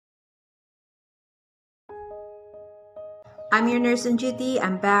I'm your nurse on duty.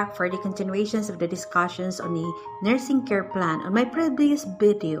 I'm back for the continuations of the discussions on the nursing care plan. On my previous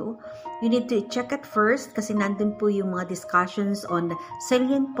video, you need to check it first kasi nandun po yung mga discussions on the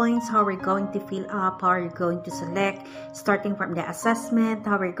salient points, how we're going to fill up, how we're going to select, starting from the assessment,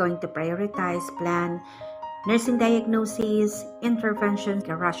 how we're going to prioritize, plan, nursing diagnosis, intervention,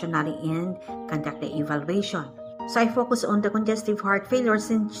 rationale, and conduct the evaluation. So I focus on the congestive heart failure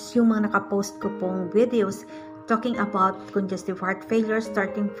since yung mga nakapost ko pong videos talking about congestive heart failure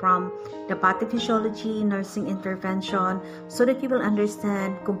starting from the pathophysiology, nursing intervention, so that you will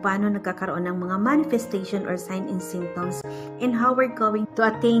understand kung paano nagkakaroon ng mga manifestation or sign and symptoms and how we're going to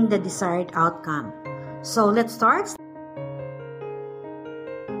attain the desired outcome. So let's start.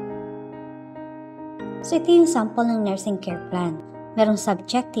 So ito yung sample ng nursing care plan. Merong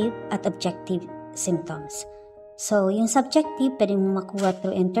subjective at objective symptoms. So, yung subjective, pwede mo makuha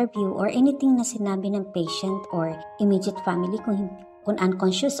through interview or anything na sinabi ng patient or immediate family kung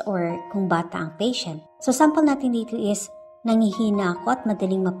unconscious or kung bata ang patient. So, sample natin dito is, nangihina ako at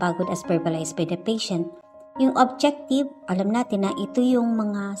madaling mapagod as verbalized by the patient. Yung objective, alam natin na ito yung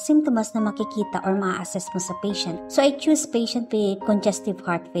mga symptoms na makikita or ma-assess mo sa patient. So, I choose patient with congestive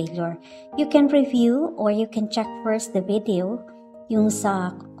heart failure. You can review or you can check first the video, yung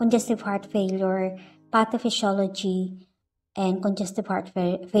sa congestive heart failure, pathophysiology, and congestive heart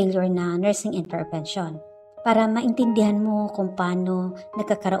failure na nursing intervention para maintindihan mo kung paano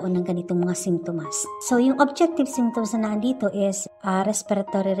nagkakaroon ng ganitong mga simptomas. So, yung objective symptoms na nandito is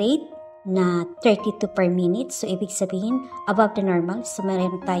respiratory rate na 32 per minute. So, ibig sabihin, above the normal. So,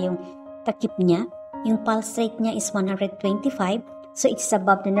 meron tayong takip niya. Yung pulse rate niya is 125. So, it's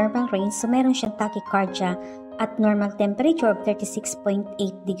above the normal range. So, meron siyang tachycardia at normal temperature of 36.8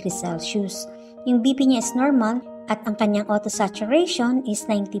 degrees Celsius. Yung BP niya is normal at ang kanyang auto-saturation is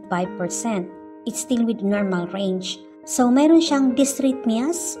 95%. It's still with normal range. So, meron siyang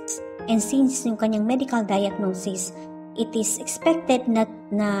dysrhythmias and since yung kanyang medical diagnosis, it is expected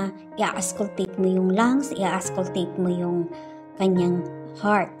na i-auscultate mo yung lungs, i-auscultate mo yung kanyang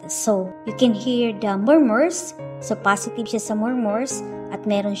heart. So, you can hear the murmurs. So, positive siya sa murmurs at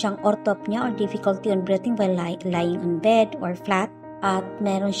meron siyang orthopnea or difficulty on breathing while lying on bed or flat at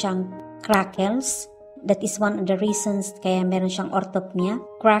meron siyang crackles. That is one of the reasons kaya meron siyang orthopnea.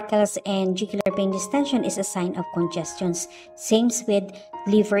 Crackles and jugular vein distension is a sign of congestions. Same with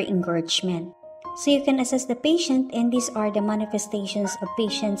liver engorgement. So you can assess the patient and these are the manifestations of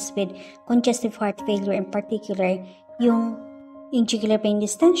patients with congestive heart failure, in particular yung jugular vein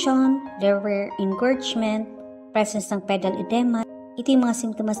distension, liver engorgement, presence ng pedal edema. Ito yung mga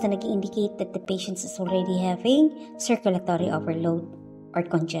symptoms na nag-indicate that the patient is already having circulatory overload or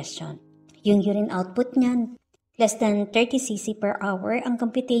congestion. Yung urine output niyan, less than 30 cc per hour. Ang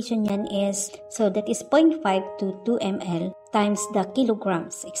computation niyan is, so that is 0.5 to 2 ml times the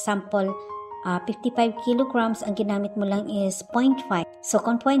kilograms. Example, 55 kilograms, ang ginamit mo lang is 0.5. So,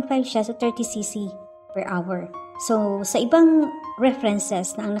 kung 0.5 siya, so 30 cc per hour. So, sa ibang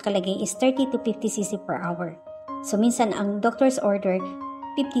references na ang nakalagay is 30 to 50 cc per hour. So, minsan ang doctor's order,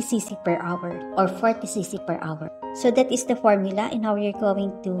 50 cc per hour or 40 cc per hour. So that is the formula and how you're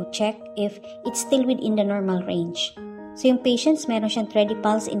going to check if it's still within the normal range. So yung patients, meron siyang steady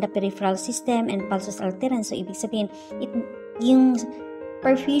pulse in the peripheral system and pulses alterans. So ibig sabihin, yung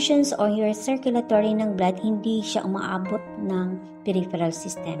perfusions or your circulatory ng blood, hindi siya umaabot ng peripheral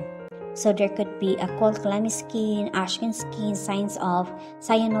system. So there could be a cold clammy skin, ashen skin, signs of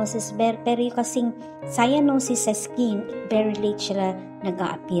cyanosis. Pero yung kasing cyanosis sa skin, very late siya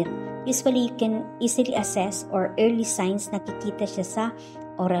nag-a-appear. Usually, you can easily assess or early signs nakikita siya sa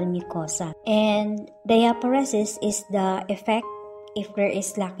oral mucosa. And diaparesis is the effect if there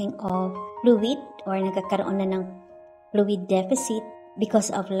is lacking of fluid or nagkakaroon na ng fluid deficit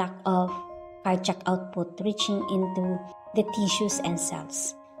because of lack of cardiac output reaching into the tissues and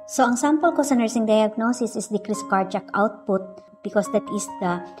cells. So, ang sample ko sa nursing diagnosis is decreased cardiac output because that is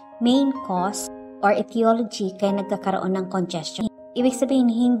the main cause or etiology kaya nagkakaroon ng congestion. Ibig sabihin,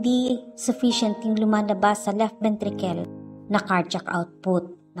 hindi sufficient yung lumalabas sa left ventricle na cardiac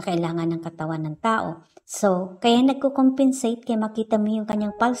output na kailangan ng katawan ng tao. So, kaya nagko-compensate kaya makita mo yung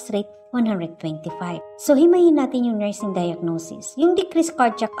kanyang pulse rate 125. So, himayin natin yung nursing diagnosis. Yung decreased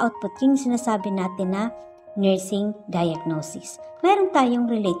cardiac output, yung sinasabi natin na nursing diagnosis. Meron tayong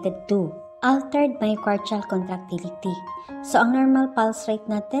related to altered myocardial contractility. So, ang normal pulse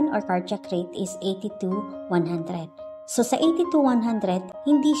rate natin or cardiac rate is 80 to 100. So, sa 80 to 100,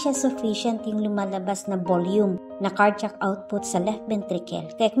 hindi siya sufficient yung lumalabas na volume na cardiac output sa left ventricle.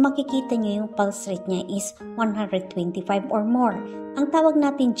 Kaya kung makikita nyo yung pulse rate niya is 125 or more. Ang tawag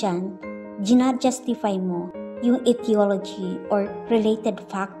natin dyan, gina-justify mo yung etiology or related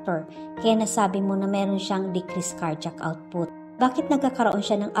factor kaya nasabi mo na meron siyang decreased cardiac output. Bakit nagkakaroon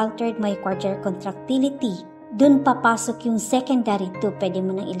siya ng altered myocardial contractility? Doon papasok yung secondary to, pwede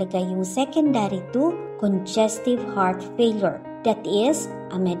mo nang ilagay yung secondary to congestive heart failure. That is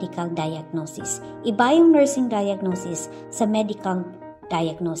a medical diagnosis. Iba yung nursing diagnosis sa medical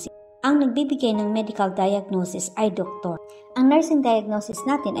diagnosis. Ang nagbibigay ng medical diagnosis ay doktor. Ang nursing diagnosis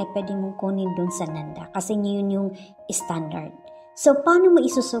natin ay pwede mong kunin doon sa NANDA kasi yun yung standard. So, paano mo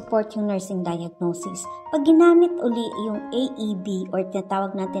isusupport yung nursing diagnosis? Pag ginamit uli yung AEB or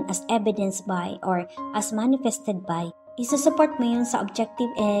tinatawag natin as evidence by or as manifested by, isusupport mo yun sa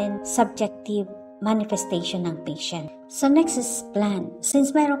objective and subjective manifestation ng patient. So, next is plan.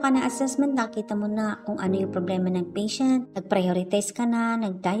 Since mayroon ka na assessment, nakita mo na kung ano yung problema ng patient, nag-prioritize ka na,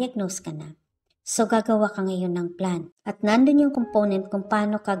 nag-diagnose ka na. So, gagawa ka ngayon ng plan. At nandun yung component kung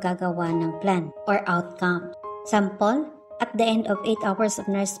paano ka gagawa ng plan or outcome. Sample, at the end of 8 hours of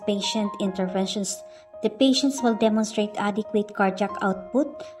nurse-patient interventions, the patients will demonstrate adequate cardiac output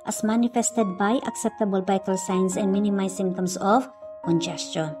as manifested by acceptable vital signs and minimize symptoms of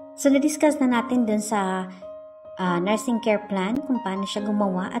congestion. So, na-discuss na natin dun sa nursing care plan kung paano siya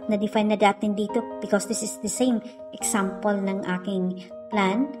gumawa at na-define na natin dito because this is the same example ng aking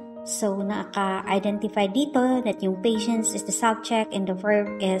plan. So, naka-identify dito that yung patients is the subject and the verb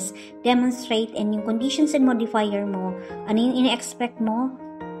is demonstrate and yung conditions and modifier mo, ano yung ina-expect mo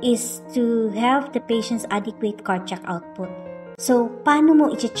is to have the patient's adequate cardiac output. So, paano mo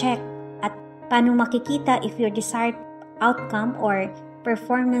i-check at paano makikita if your desired outcome or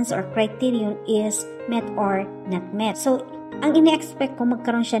performance or criterion is met or not met. So, ang ina-expect ko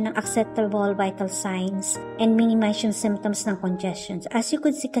magkaroon siya ng acceptable vital signs and minimize yung symptoms ng congestion. As you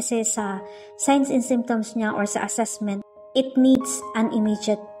could see kasi sa signs and symptoms niya or sa assessment, it needs an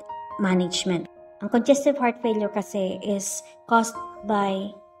immediate management. Ang congestive heart failure kasi is caused by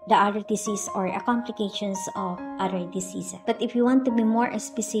the other disease or complications of other diseases. But if you want to be more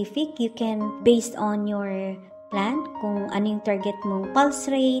specific, you can based on your plan, kung ano yung target mong pulse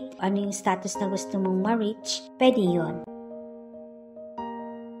rate, ano yung status na gusto mong ma-reach, pwede yun.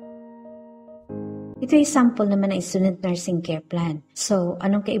 Ito yung sample naman ng student nursing care plan. So,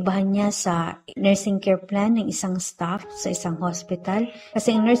 anong kaibahan niya sa nursing care plan ng isang staff sa isang hospital?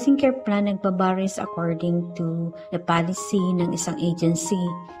 Kasi ang nursing care plan nagbabaris according to the policy ng isang agency.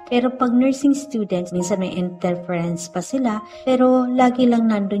 Pero pag nursing students, minsan may interference pa sila, pero lagi lang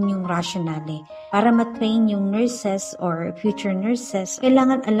nandun yung rationale. Para matrain yung nurses or future nurses,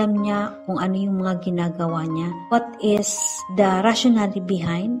 kailangan alam niya kung ano yung mga ginagawa niya. What is the rationale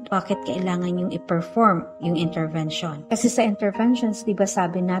behind? Bakit kailangan yung i-perform yung intervention? Kasi sa interventions, di ba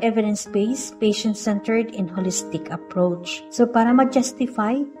sabi na evidence-based, patient-centered, and holistic approach. So para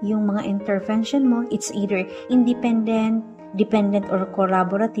ma-justify yung mga intervention mo, it's either independent, dependent or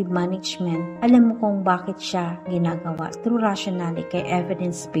collaborative management, alam mo kung bakit siya ginagawa through rationale kay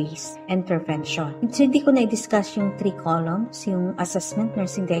evidence-based intervention. So, hindi ko na-discuss yung 3 columns, yung assessment,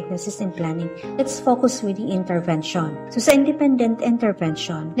 nursing diagnosis, and planning. Let's focus with the intervention. So, sa independent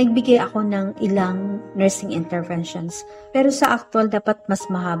intervention, nagbigay ako ng ilang nursing interventions. Pero sa actual, dapat mas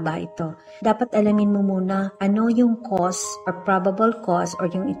mahaba ito. Dapat alamin mo muna ano yung cause or probable cause or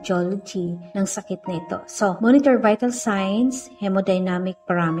yung etiology ng sakit na ito. So, monitor vital signs, hemodynamic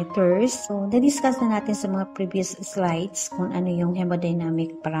parameters. So, na-discuss na natin sa mga previous slides kung ano yung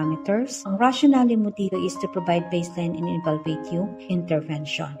hemodynamic parameters. Ang rationale mo dito is to provide baseline and evaluate yung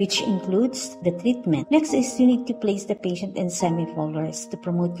intervention, which includes the treatment. Next is you need to place the patient in semi-bolus to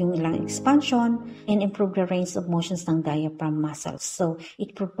promote yung ilang expansion and improve the range of motions ng diaphragm muscles. So,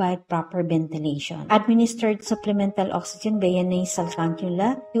 it provide proper ventilation. Administered supplemental oxygen via nasal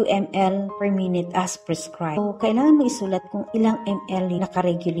cannula, 2 ml per minute as prescribed. So, kailangan mo isulat kung ilang ml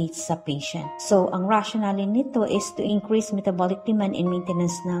nakaregulate sa patient. So, ang rationale nito is to increase metabolic demand and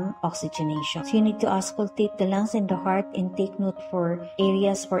maintenance ng oxygenation. So, you need to auscultate the lungs and the heart and take note for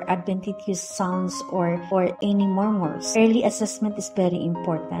areas for adventitious sounds or any murmurs. Early assessment is very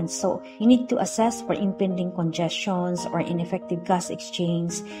important. So, you need to assess for impending congestions or ineffective gas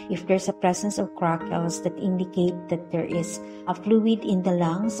exchange if there's a presence of crackles that indicate that there is a fluid in the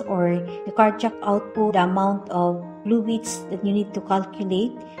lungs or the cardiac output, the amount of fluids that you need to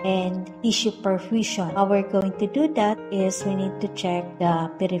calculate, and tissue perfusion. How we're going to do that is we need to check the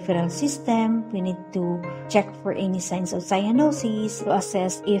peripheral system. We need to check for any signs of cyanosis to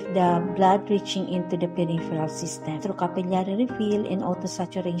assess if the blood reaching into the peripheral system through capillary refill and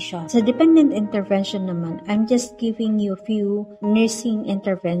autosaturation. Sa dependent intervention naman, I'm just giving you a few nursing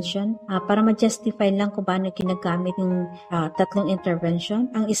intervention para ma-justify lang kung paano ginagamit yung tatlong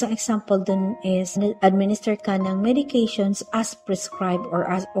intervention. Ang isang example dun is administer ka ng medications as prescribed or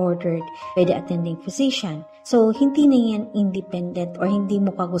as ordered by the attending physician. So, hindi na yan independent or hindi mo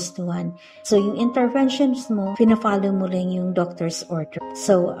kagustuhan. So, yung interventions mo, pina-follow mo lang yung doctor's order.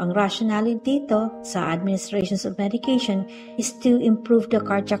 So, ang rationale dito sa administrations of medication is to improve the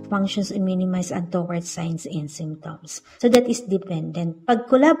cardiac functions and minimize untoward signs and symptoms. So, that is dependent. Pag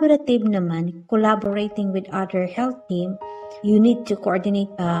collaborative naman, collaborating with other health team, you need to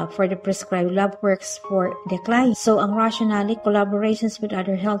coordinate for the prescribed lab works for the client. So, ang rationale, collaborations with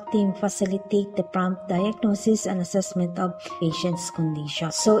other health team facilitate the prompt diagnosis and assessment of patient's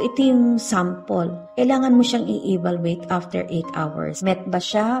condition. So, ito yung sample. Kailangan mo siyang i-evaluate after 8 hours. Met ba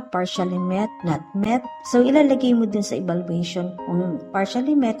siya? Partially met? Not met? So, ilalagay mo dun sa evaluation kung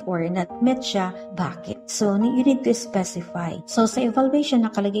partially met or not met siya, bakit? So, you need to specify. So, sa evaluation,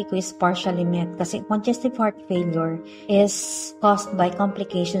 nakalagay ko is partially met kasi congestive heart failure is caused by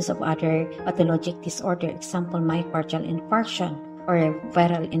complications of other pathologic disorder, example myocardial infarction or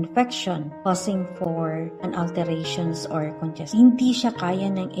viral infection causing for an alterations or congestion. Hindi siya kaya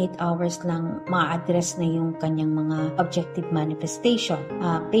ng 8 hours lang ma-address na yung kanyang mga objective manifestation.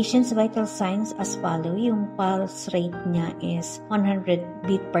 Patient's vital signs as follow. Yung pulse rate niya is 100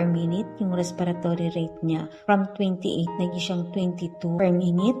 beat per minute. Yung respiratory rate niya from 28 naging siyang 22 per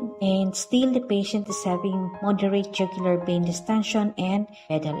minute. And still the patient is having moderate jugular vein distension and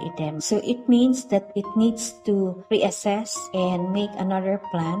pedal edema. So it means that it needs to reassess and make another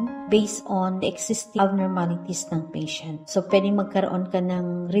plan based on the existing abnormalities ng patient. So, pwedeng magkaroon ka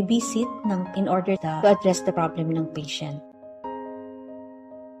ng revisit in order to address the problem ng patient.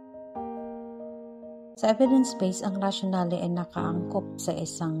 Sa evidence-based, ang rationale ay nakaangkop sa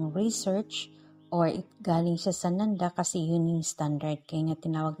isang research or galing siya sa NANDA kasi yun yung standard. Kaya nga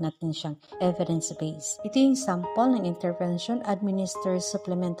tinawag natin siyang evidence-based. Ito yung sample ng intervention, administers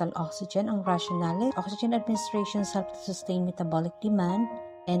supplemental oxygen. Ang rationale, oxygen administrations help to sustain metabolic demand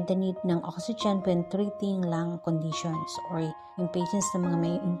and the need ng oxygen when treating lung conditions or yung patients na mga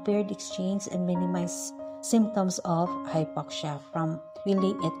may impaired exchange and minimize symptoms of hypoxia from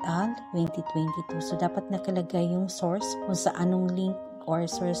Willie et al. 2022. So, dapat nakalagay yung source kung sa anong link or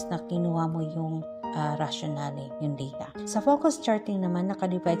source na kinuha mo yung rationale, yung data. Sa focus charting naman,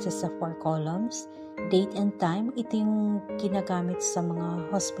 nakadivide siya sa 4 columns. Date and time, ito yung ginagamit sa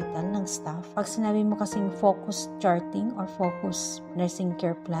mga hospital ng staff. Pag sinabi mo kasing focus charting or focus nursing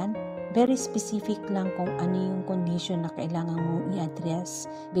care plan, very specific lang kung ano yung condition na kailangan mong i-address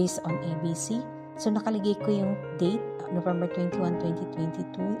based on ABC. So, nakaligay ko yung date, November 21,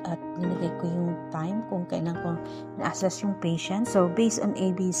 2022 at nilagay ko yung time kung kailan ko na-assess yung patient. So, based on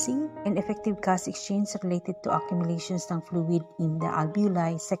ABC, ineffective gas exchange related to accumulations ng fluid in the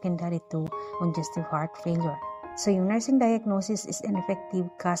alveoli secondary to congestive heart failure. So, yung nursing diagnosis is ineffective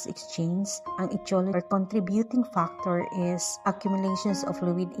gas exchange. Ang etiology or contributing factor is accumulations of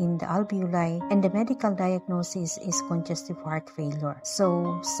fluid in the alveoli and the medical diagnosis is congestive heart failure.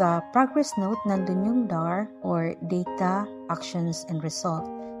 So, sa progress note, nandun yung DAR or data, actions, and result.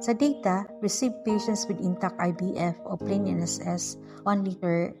 Sa data, receive patients with intact IBF o plain NSS 1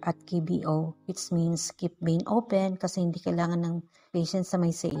 liter at KBO, which means keep vein open kasi hindi kailangan ng patient sa may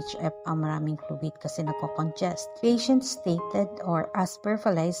CHF ang maraming fluid kasi nagko-congest. Patient stated or as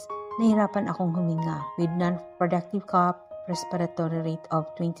perfalized, nahirapan akong huminga with non-productive cough, respiratory rate of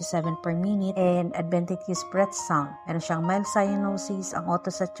 27 per minute, and adventitious breath sound. Meron siyang mild cyanosis. Ang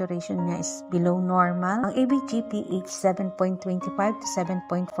autosaturation niya is below normal. Ang ABG pH 7.25 to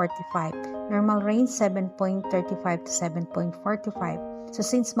 7.45. Normal range 7.35 to 7.45. So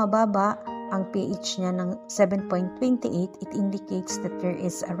since mababa ang pH niya ng 7.28, it indicates that there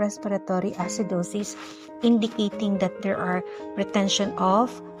is a respiratory acidosis indicating that there are retention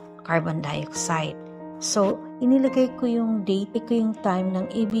of carbon dioxide. So, inilagay ko yung date, ko yung time ng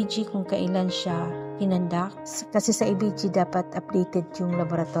ABG kung kailan siya hinandak. Kasi sa ABG dapat updated yung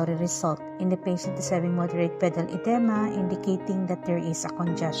laboratory result. In the patient is having moderate pedal edema, indicating that there is a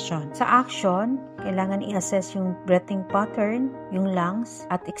congestion. Sa action, kailangan i-assess yung breathing pattern, yung lungs,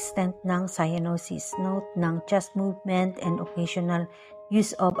 at extent ng cyanosis. Note ng chest movement and occasional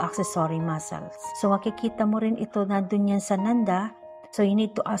use of accessory muscles. So, makikita mo rin ito nandun yan sa NANDA. So you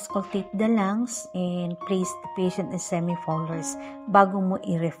need to auscultate the lungs and place the patient in semi-followers bago mo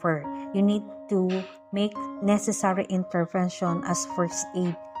i-refer. You need to make necessary intervention as first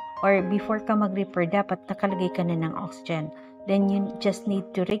aid, or before ka mag-refer, dapat nakalagay ka na ng oxygen. Then you just need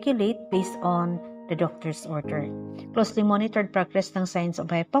to regulate based on the doctor's order. Closely monitored progress ng signs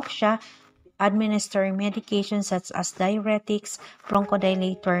of hypoxia, administer medications such as diuretics,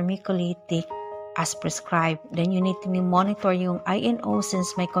 bronchodilator, mucolytic, as prescribed. Then you need to monitor yung INO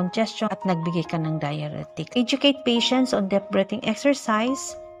since may congestion at nagbigay ka ng diuretic. Educate patients on depth breathing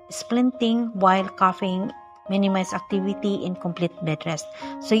exercise, splinting while coughing, minimize activity, and complete bed rest.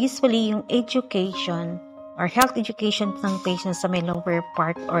 So usually yung education or health education ng patients sa may lower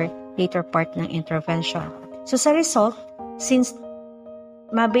part or later part ng intervention. So sa result, since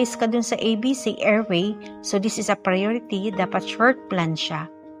ma-base ka dun sa ABC airway, so this is a priority, dapat short plan siya.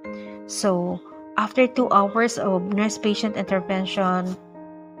 So after 2 hours of nurse-patient intervention,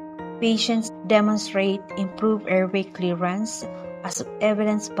 patients demonstrate improved airway clearance as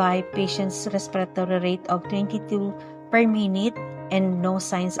evidenced by patient's respiratory rate of 22 per minute and no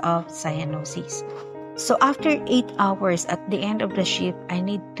signs of cyanosis. So after 8 hours at the end of the shift, I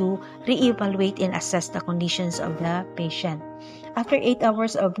need to reevaluate and assess the conditions of the patient. After 8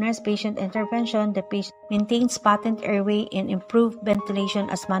 hours of nurse-patient intervention, the patient maintains patent airway and improved ventilation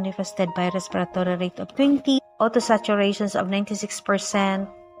as manifested by respiratory rate of 20, auto-saturations of 96%,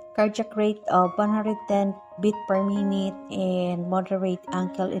 cardiac rate of 110 beat per minute, and moderate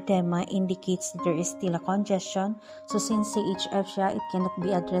ankle edema indicates that there is still a congestion. So since CHF siya, it cannot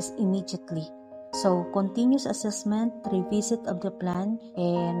be addressed immediately. So, continuous assessment, revisit of the plan,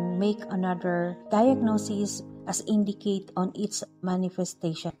 and make another diagnosis as indicate on its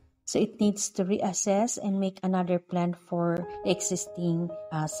manifestation. So, it needs to reassess and make another plan for existing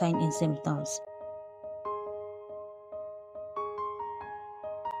signs and symptoms.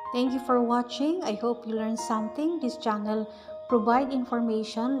 Thank you for watching. I hope you learned something. This channel provides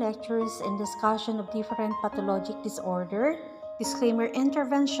information, lectures, and discussion of different pathologic disorder. Disclaimer,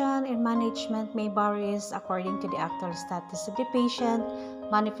 intervention and management may vary according to the actual status of the patient,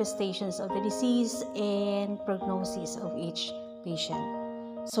 manifestations of the disease, and prognosis of each patient.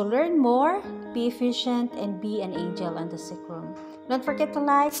 So learn more, be efficient, and be an angel in the sick room. Don't forget to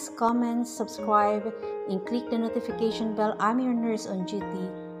like, comment, subscribe, and click the notification bell. I'm your nurse on duty.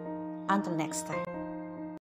 Until next time.